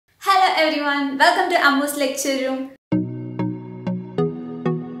everyone, welcome to Ammu's lecture room.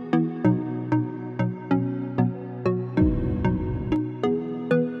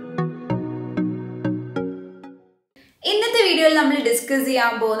 ഇന്നത്തെ വീഡിയോയിൽ നമ്മൾ ഡിസ്കസ്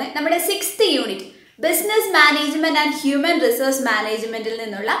ചെയ്യാൻ പോകുന്നത് നമ്മുടെ 6th unit business management and human resource മാനേജ്മെന്റിൽ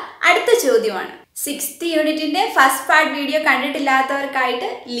നിന്നുള്ള അടുത്ത ചോദ്യമാണ്. 6th യൂണിറ്റിന്റെ ഫസ്റ്റ് പാർട്ട് വീഡിയോ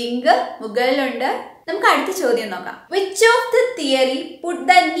കണ്ടിട്ടില്ലാത്തവർക്കായിട്ട് ലിങ്ക് മുകളിലുണ്ട്. നമുക്ക് അടുത്ത ചോദ്യം നോക്കാം. Which of the theory put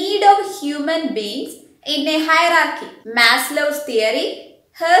the need of human beings in a hierarchy? Maslow's theory,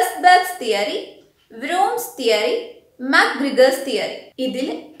 Herzberg's theory, Vroom's theory, McGregor's theory. ഇതിൽ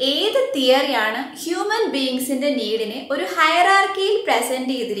ഏത് തിയറിയാണ് ഹ്യൂമൻ ബീയിങ്സിന്റെ നീഡിനെ ഒരു ഹയറാർക്കിയിൽ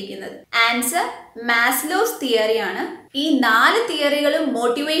പ്രസന്റ് ചെയ്തിരിക്കുന്നത്? Answer Maslow's തിയറിയാണ്. ഈ 4 തിയറികളും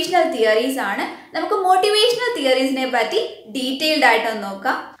മോട്ടിവേഷണൽ തിയറീസ് ആണ്. നമുക്ക് മോട്ടിവേഷണൽ തിയറീസിനെ പറ്റി ഡീറ്റെയിൽഡ് ആയിട്ടൊന്ന്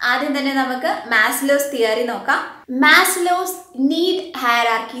നോക്കാം. ആദ്യം തന്നെ നമുക്ക് മാസ്ലോസ് തിയറി നോക്കാം. Maslow's need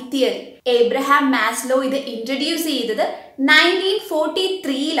hierarchy theory. Abraham Maslow ഇത് ഇൻട്രൊഡ്യൂസ് ചെയ്തത്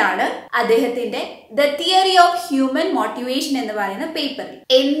 1943ലാണ് അദ്ദേഹത്തിന്റെ the theory of human motivation എന്ന് പറയുന്ന പേപ്പറിൽ.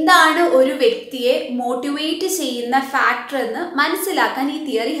 എന്താണ് ഒരു വ്യക്തിയെ മോട്ടിവേറ്റ് ചെയ്യുന്ന ഫാക്ടർ എന്ന് മനസ്സിലാക്കാൻ ഈ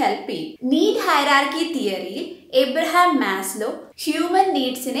തിയറി ഹെൽപ്പ് ചെയ്യും. നീഡ് ഹയറാർക്കി തിയറിയിൽ എബ്രഹാം മാസ്ലോ ഹ്യൂമൻ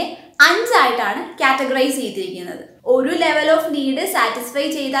നീഡ്സിനെ 5 ആയിട്ടാണ് കാറ്റഗറൈസ് ചെയ്തിരിക്കുന്നത്. ഒരു ലെവൽ ഓഫ് നീഡ് സാറ്റിസ്ഫൈ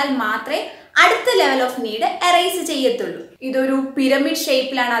ചെയ്താൽ മാത്രമേ അടുത്ത ലെവൽ ഓഫ് നീഡ് അറൈസ് ചെയ്യത്തുള്ളൂ. ഇതൊരു പിരമിഡ്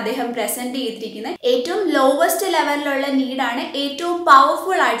ഷേപ്പിലാണ് അദ്ദേഹം പ്രസന്റ് ചെയ്തിരിക്കുന്നത്. ഏറ്റവും ലോവസ്റ്റ് ലെവലിലുള്ള നീഡാണ് ഏറ്റവും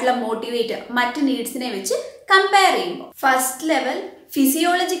പവർഫുൾ ആയിട്ടുള്ള മോട്ടിവേറ്റർ മറ്റു നീഡ്സിനെ വെച്ച് കമ്പയർ ചെയ്യുമ്പോൾ. ഫസ്റ്റ് ലെവൽ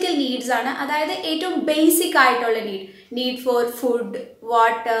ഫിസിയോളജിക്കൽ നീഡ്സ് ആണ്, അതായത് ഏറ്റവും ബേസിക് ആയിട്ടുള്ള need for food,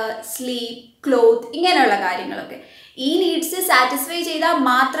 water, sleep, cloth, ഇങ്ങനെയുള്ള കാര്യങ്ങളൊക്കെ. ഈ നീഡ്സ് സാറ്റിസ്ഫൈ ചെയ്താൽ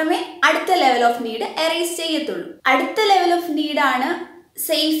മാത്രമേ അടുത്ത ലെവൽ ഓഫ് നീഡ് അറൈസ് ചെയ്യത്തുള്ളൂ. അടുത്ത ലെവൽ ഓഫ് നീഡാണ്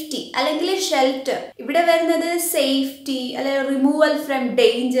സേഫ്റ്റി അല്ലെങ്കിൽ ഷെൽട്ടർ. ഇവിടെ വരുന്നത് സേഫ്റ്റി അല്ലെങ്കിൽ റിമൂവൽ ഫ്രം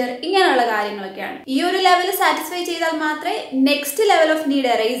ഡേഞ്ചർ, ഇങ്ങനെയുള്ള കാര്യങ്ങളൊക്കെയാണ്. ഈ ഒരു ലെവൽ സാറ്റിസ്ഫൈ ചെയ്താൽ മാത്രമേ next level of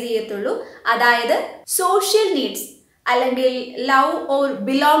need arise ചെയ്യത്തുള്ളൂ, അതായത് സോഷ്യൽ നീഡ്സ് അല്ലെങ്കിൽ ലവ് ഓർ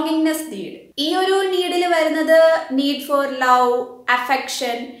ബിലോങ്ങിങ്നെസ് നീഡ്. ഈ ഒരു നീഡിൽ വരുന്നത് need for love,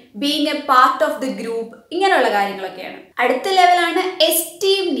 affection, being A part of the group, ഇങ്ങനെയുള്ള കാര്യങ്ങളൊക്കെയാണ്. അടുത്ത ലെവലാണ്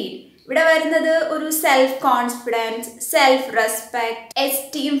എസ്റ്റീം നീഡ്. ഇവിടെ വരുന്നത് ഒരു self confidence, self respect,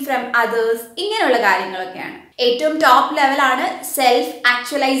 esteem from others, ഇങ്ങനെയുള്ള കാര്യങ്ങളൊക്കെയാണ്. ഏറ്റവും ടോപ്പ് ലെവലാണ് സെൽഫ്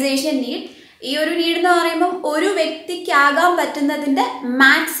ആക്ച്വലൈസേഷൻ നീഡ്. ഈ ഒരു നീഡ് എന്ന് പറയുമ്പോൾ ഒരു വ്യക്തിക്കാകാൻ പറ്റുന്നതിന്റെ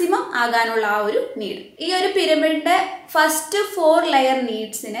മാക്സിമം ആകാനുള്ള ആ ഒരു നീഡ്. ഈ ഒരു പിരമിഡിന്റെ ഫസ്റ്റ് 4 ലെയർ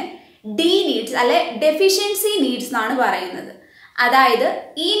നീഡ്സിനെ ഡി നീഡ്സ് അല്ലെ ഡെഫിഷ്യൻസി നീഡ്സ് എന്നാണ് പറയുന്നത്. അതായത്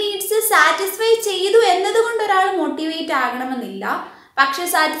ഈ നീഡ്സ് സാറ്റിസ്ഫൈ ചെയ്തു എന്നതുകൊണ്ട് ഒരാൾ മോട്ടിവേറ്റ് ആകണമെന്നില്ല, പക്ഷെ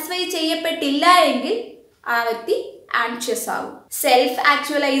സാറ്റിസ്ഫൈ ചെയ്യപ്പെട്ടില്ല എങ്കിൽ ആ വ്യക്തി ആൻഷ്യസ് ആകും. സെൽഫ്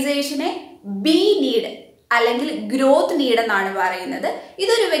ആക്ച്വലൈസേഷനെ ബി നീഡ് അല്ലെങ്കിൽ ഗ്രോത്ത് നീഡ് എന്നാണ് പറയുന്നത്.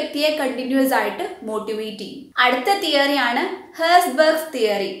 ഇതൊരു വ്യക്തിയെ കണ്ടിന്യൂസ് ആയിട്ട് മോട്ടിവേറ്റ് ചെയ്യും. അടുത്ത തിയറിയാണ് ഹെർസ്ബർഗ്സ്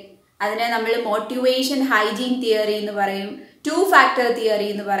തിയറി. അതിനെ നമ്മൾ മോട്ടിവേഷൻ ഹൈജീൻ തിയറി എന്ന് പറയും, 2 ഫാക്ടർ തിയറി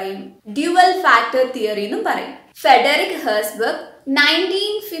എന്ന് പറയും, ഡ്യുവൽ ഫാക്ടർ തിയറി എന്നും പറയും. ഫെഡറിക് ഹെർസ്ബർഗ്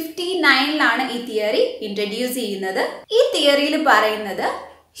 1959ലാണ് ഈ തിയറി ഇൻട്രൊഡ്യൂസ് ചെയ്യുന്നത്. ഈ തിയറിയിൽ പറയുന്നത്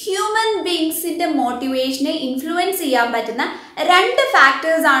ഹ്യൂമൻ ബീങ്സിന്റെ മോട്ടിവേഷനെ ഇൻഫ്ലുവൻസ് ചെയ്യാൻ പറ്റുന്ന 2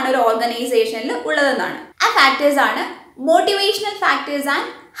 ഫാക്ടേഴ്സ് ആണ് ഒരു ഓർഗനൈസേഷനിൽ ഉള്ളതെന്നാണ്. ആ ഫാക്ടേഴ്സ് ആണ് motivational factors and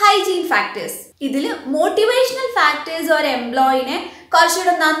hygiene factors. ഇതിൽ മോട്ടിവേഷണൽ ഫാക്ടേഴ്സ് ഒരു എംപ്ലോയിനെ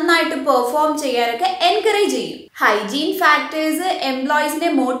കുറച്ചുകൂടെ നന്നായിട്ട് പെർഫോം ചെയ്യാനൊക്കെ എൻകറേജ് ചെയ്യും. ഹൈജീൻ ഫാക്ടേഴ്സ് എംപ്ലോയീസിനെ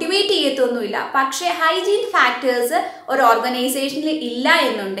മോട്ടിവേറ്റ് ചെയ്യത്തൊന്നുമില്ല, പക്ഷെ ഹൈജീൻ ഫാക്ടേഴ്സ് ഒരു ഓർഗനൈസേഷനിൽ ഇല്ല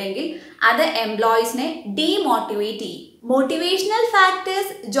എന്നുണ്ടെങ്കിൽ അത് എംപ്ലോയീസിനെ ഡീമോട്ടിവേറ്റ് ചെയ്യും. മോട്ടിവേഷണൽ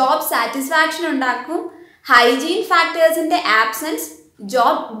ഫാക്ടേഴ്സ് ജോബ് സാറ്റിസ്ഫാക്ഷൻ ഉണ്ടാക്കും, ഹൈജീൻ ഫാക്ടേഴ്സിന്റെ ആബ്സെൻസ്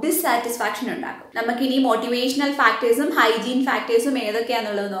ജോബ് ഡിസാറ്റിസ്ഫാക്ഷൻ ഉണ്ടാക്കും. നമുക്കിനി മോട്ടിവേഷണൽ ഫാക്ടേഴ്സും ഹൈജീൻ ഫാക്ടേഴ്സും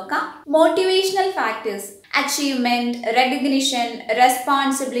ഏതൊക്കെയാണെന്നുള്ളത് നോക്കാം. Motivational factors: achievement, recognition,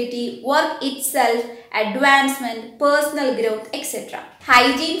 responsibility, work itself, advancement, personal growth, etcetera.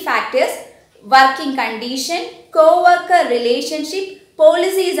 Hygiene factors: working condition, co-worker relationship,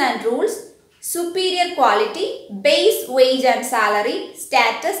 policies and rules, superior quality, base wage and salary,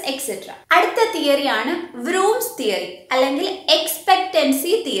 status, etc. അടുത്ത തിയറിയാണ് Vroom's theory അല്ലെങ്കിൽ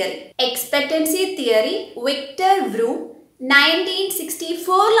expectancy theory. Expectancy theory Victor വ്രൂം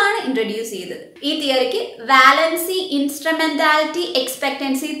 1964ലാണ് introduce ചെയ്തത്. ഈ തിയറിക്ക് valency instrumentality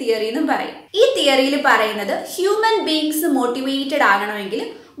expectancy theory എന്നും പറയും. ഈ തിയറിയിൽ പറയുന്നത് human beings motivated ആകണമെങ്കിൽ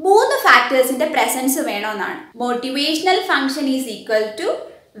 3 ഫാക്ടേഴ്സിന്റെ പ്രസൻസ് വേണമെന്നാണ്. Motivational function is equal to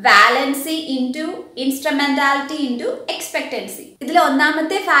valency into instrumentality into expectancy. ഇതിൽ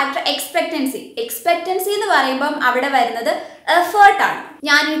ഒന്നാമത്തെ ഫാക്ടർ എക്സ്പെക്ടൻസി. എക്സ്പെക്ടൻസി എന്ന് പറയുമ്പം അവിടെ വരുന്നത് എഫേർട്ടാണ്.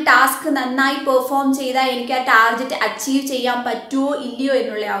 ഞാൻ ഈ ടാസ്ക് നന്നായി പെർഫോം ചെയ്താൽ എനിക്ക് ആ ടാർഗറ്റ് അച്ചീവ് ചെയ്യാൻ പറ്റുമോ ഇല്ലയോ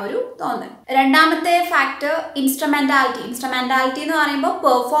എന്നുള്ള ആ ഒരു തോന്നൽ. രണ്ടാമത്തെ ഫാക്ടർ ഇൻസ്ട്രുമെന്റാലിറ്റി. ഇൻസ്ട്രുമെന്റാലിറ്റി എന്ന് പറയുമ്പോൾ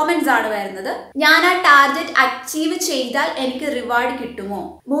പെർഫോമൻസ് ആണ് വരുന്നത്. ഞാൻ ആ ടാർഗറ്റ് അച്ചീവ് ചെയ്താൽ എനിക്ക് റിവാർഡ് കിട്ടുമോ.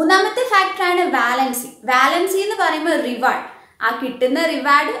 മൂന്നാമത്തെ ഫാക്ടർ ആണ് വാലൻസി. വാലൻസി എന്ന് പറയുമ്പോൾ റിവാർഡ്. ആ കിട്ടുന്ന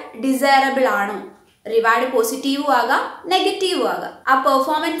റിവാർഡ് ഡിസൈറബിൾ ആണോ, റിവാർഡ് പോസിറ്റീവും ആകാം നെഗറ്റീവും ആകാം. ആ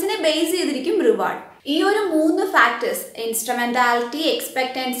പെർഫോമൻസിനെ ബേസ് ചെയ്തിരിക്കും റിവാർഡ്. ഈ ഒരു 3 ഫാക്ടേഴ്സ്, ഇൻസ്ട്രുമെന്റാലിറ്റി,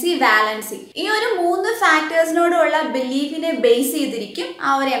 എക്സ്പെക്ടൻസി, വാലൻസി, ഈ ഒരു 3 ഫാക്ടേഴ്സിനോടുള്ള ബിലീഫിനെ ബേസ് ചെയ്തിരിക്കും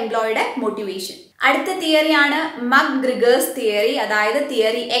ആ ഒരു എംപ്ലോയിയുടെ മോട്ടിവേഷൻ. അടുത്ത തിയറിയാണ് മക്ഗ്രിഗേഴ്സ് തിയറി, അതായത്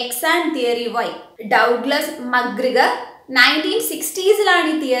theory X and theory Y. Douglas McGregor 1960s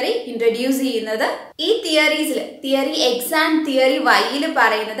ഈ തിയറി ഇൻട്രൊഡ്യൂസ് ചെയ്യുന്നത്. ഈ തിയറീസിൽ തിയറി എക്സ് ആൻഡ് തിയറി വൈയിൽ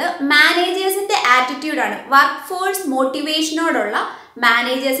പറയുന്നത് മാനേജേഴ്സിന്റെ ആറ്റിറ്റ്യൂഡാണ്. Work force മോട്ടിവേഷനോടുള്ള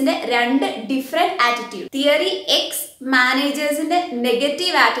മാനേജേഴ്സിന്റെ 2 different attitude. Theory X മാനേജേഴ്സിന്റെ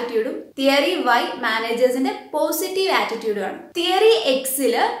negative ആറ്റിറ്റ്യൂഡും theory Y മാനേജേഴ്സിന്റെ positive ആറ്റിറ്റ്യൂഡുമാണ്. Theory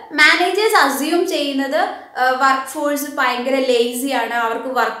XL managers assume ചെയ്യുന്നത് വർക്ക് ഫോഴ്സ് ഭയങ്കര ലേസിയാണ്, അവർക്ക്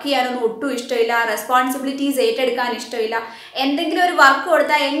work ചെയ്യാനൊന്നും ഒട്ടും ഇഷ്ടമില്ല, റെസ്പോൺസിബിലിറ്റീസ് ഏറ്റെടുക്കാൻ ഇഷ്ടമില്ല, എന്തെങ്കിലും ഒരു വർക്ക്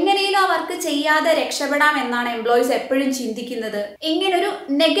കൊടുത്താൽ എങ്ങനെയും ആ വർക്ക് ചെയ്യാതെ രക്ഷപ്പെടാം എന്നാണ് എംപ്ലോയീസ് എപ്പോഴും ചിന്തിക്കുന്നത്. ഇങ്ങനൊരു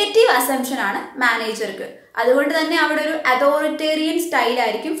നെഗറ്റീവ് അസംഷൻ ആണ് മാനേജർക്ക്. അതുകൊണ്ട് തന്നെ അവിടെ ഒരു അതോറിറ്റേറിയൻ സ്റ്റൈൽ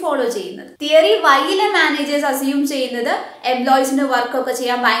ആയിരിക്കും ഫോളോ ചെയ്യുന്നത്. തിയറി വൈയിലെ മാനേജേഴ്സ് അസ്യൂം ചെയ്യുന്നത് എംപ്ലോയീസിന് വർക്കൊക്കെ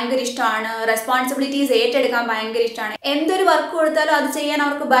ചെയ്യാൻ ഭയങ്കര ഇഷ്ടമാണ്, റെസ്പോൺസിബിലിറ്റീസ് ഏറ്റെടുക്കാൻ ഭയങ്കര ഇഷ്ടമാണ്, എന്തൊരു വർക്ക് കൊടുത്താലും അത് ചെയ്യാൻ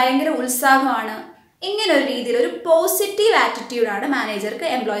അവർക്ക് ഭയങ്കര ഉത്സാഹമാണ്. ഇങ്ങനെ ഒരു രീതിയിൽ ഒരു പോസിറ്റീവ് ആറ്റിറ്റ്യൂഡാണ് മാനേജർക്ക്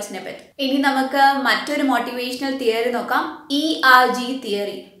എംപ്ലോയീസിനെ പറ്റി. ഇനി നമുക്ക് മറ്റൊരു മോട്ടിവേഷണൽ തിയറി നോക്കാം, ERG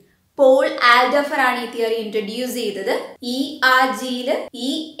തിയറി. പോൾ ആൽഡഫർ ആണ് ഈ തിയറി ഇൻട്രൊഡ്യൂസ് ചെയ്തത്. ERGയില്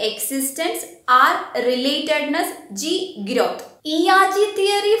E existence, R relatedness, G growth. ERG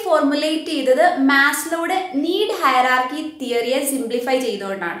theory formulate ചെയ്തത് മാസ്ലോയുടെ നീഡ് ഹയറാർക്കി തിയറിയെ സിംപ്ലിഫൈ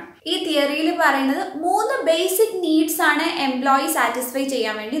ചെയ്തുകൊണ്ടാണ്. ഈ തിയറിയിൽ പറയുന്നത് 3 ബേസിക് നീഡ്സ് ആണ് എംപ്ലോയി സാറ്റിസ്ഫൈ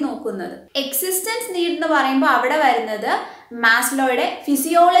ചെയ്യാൻ വേണ്ടി നോക്കുന്നത്. എക്സിസ്റ്റൻസ് നീഡ് എന്ന് പറയുമ്പോൾ അവിടെ വരുന്നത് മാസ്ലോയുടെ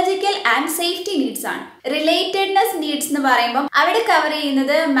ഫിസിയോളജിക്കൽ ആൻഡ് സേഫ്റ്റി നീഡ്സ് ആണ്. റിലേറ്റഡ്നെസ് നീഡ്സ് എന്ന് പറയുമ്പോൾ അവിടെ കവർ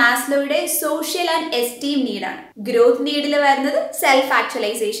ചെയ്യുന്നത് മാസ്ലോയുടെ social and esteem നീഡാണ്. Growth needle വരുന്നത് സെൽഫ്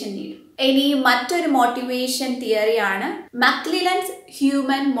ആക്ച്വലൈസേഷൻ നീഡ്. ഇനി മറ്റൊരു മോട്ടിവേഷൻ തിയറിയാണ് മക്ലിലൻസ്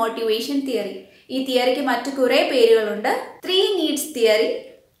ഹ്യൂമൻ മോട്ടിവേഷൻ തിയറി. ഈ തിയറിക്ക് മറ്റു കുറെ പേരുകളുണ്ട്. 3 needs theory,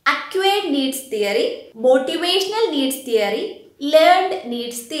 acquired needs theory, motivational needs theory, learned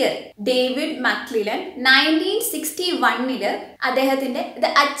needs theory. David മക്ലിലൻ 1961 അദ്ദേഹത്തിന്റെ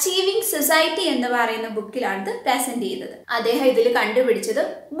ദ അച്ചീവിംഗ് സൊസൈറ്റി എന്ന് പറയുന്ന ബുക്കിലാണ് ഇത് പ്രസന്റ് ചെയ്തത്. അദ്ദേഹം ഇതിൽ കണ്ടുപിടിച്ചത്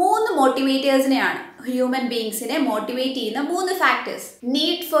 3 മോട്ടിവേറ്റേഴ്സിനെയാണ്, ഹ്യൂമൻ ബീങ്സിനെ മോട്ടിവേറ്റ് ചെയ്യുന്ന 3 factors.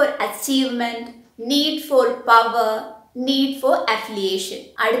 Need for achievement, need for power, need for affiliation.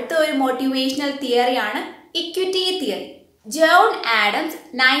 അടുത്ത ഒരു motivational തിയറിയാണ് equity theory. John Adams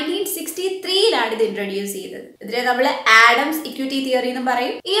 1963 ഇത് ഇൻട്രൊഡ്യൂസ് ചെയ്തത്. ഇതിനെ നമ്മൾ ആഡംസ് ഇക്വിറ്റി തിയറി എന്ന്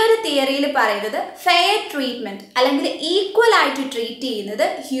പറയും. ഈ ഒരു തിയറിയിൽ പറയുന്നത് ഫെയർ ട്രീറ്റ്മെന്റ് അല്ലെങ്കിൽ ഈക്വൽ ആയിട്ട് ട്രീറ്റ് ചെയ്യുന്നത്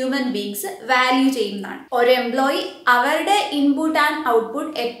ഹ്യൂമൻ ബീങ്സ് വാല്യൂ ചെയ്യുന്നതാണ്. ഒരു എംപ്ലോയി അവരുടെ ഇൻപുട്ട് ആൻഡ്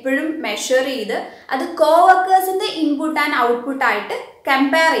ഔട്ട്പുട്ട് എപ്പോഴും മെഷർ ചെയ്ത് അത് കോവർക്കേഴ്സിന്റെ ഇൻപുട്ട് ആൻഡ് ഔട്ട്പുട്ട് ആയിട്ട്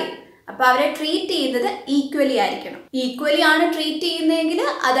കമ്പയർ ചെയ്യും. അപ്പൊ അവരെ ട്രീറ്റ് ചെയ്യുന്നത് ഈക്വലി ആയിരിക്കണം. ഈക്വലി ആണ് ട്രീറ്റ് ചെയ്യുന്നതെങ്കിൽ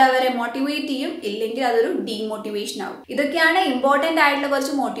അത് അവരെ മോട്ടിവേറ്റ് ചെയ്യും, ഇല്ലെങ്കിൽ അതൊരു ഡീമോട്ടിവേഷൻ ആവും. ഇതൊക്കെയാണ് ഇമ്പോർട്ടന്റ് ആയിട്ടുള്ള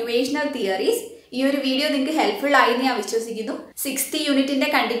കുറച്ച് മോട്ടിവേഷണൽ തിയറീസ്. ഈ ഒരു വീഡിയോ നിങ്ങൾക്ക് ഹെൽപ്ഫുൾ ആയി ഞാൻ വിശ്വസിക്കുന്നു. 6th യൂണിറ്റിന്റെ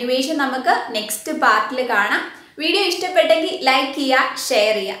കണ്ടിന്യൂവേഷൻ നമുക്ക് നെക്സ്റ്റ് പാർട്ടിൽ കാണാം. വീഡിയോ ഇഷ്ടപ്പെട്ടെങ്കിൽ ലൈക്ക് ചെയ്യുക,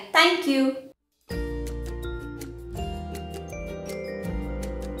 ഷെയർ ചെയ്യുക. താങ്ക്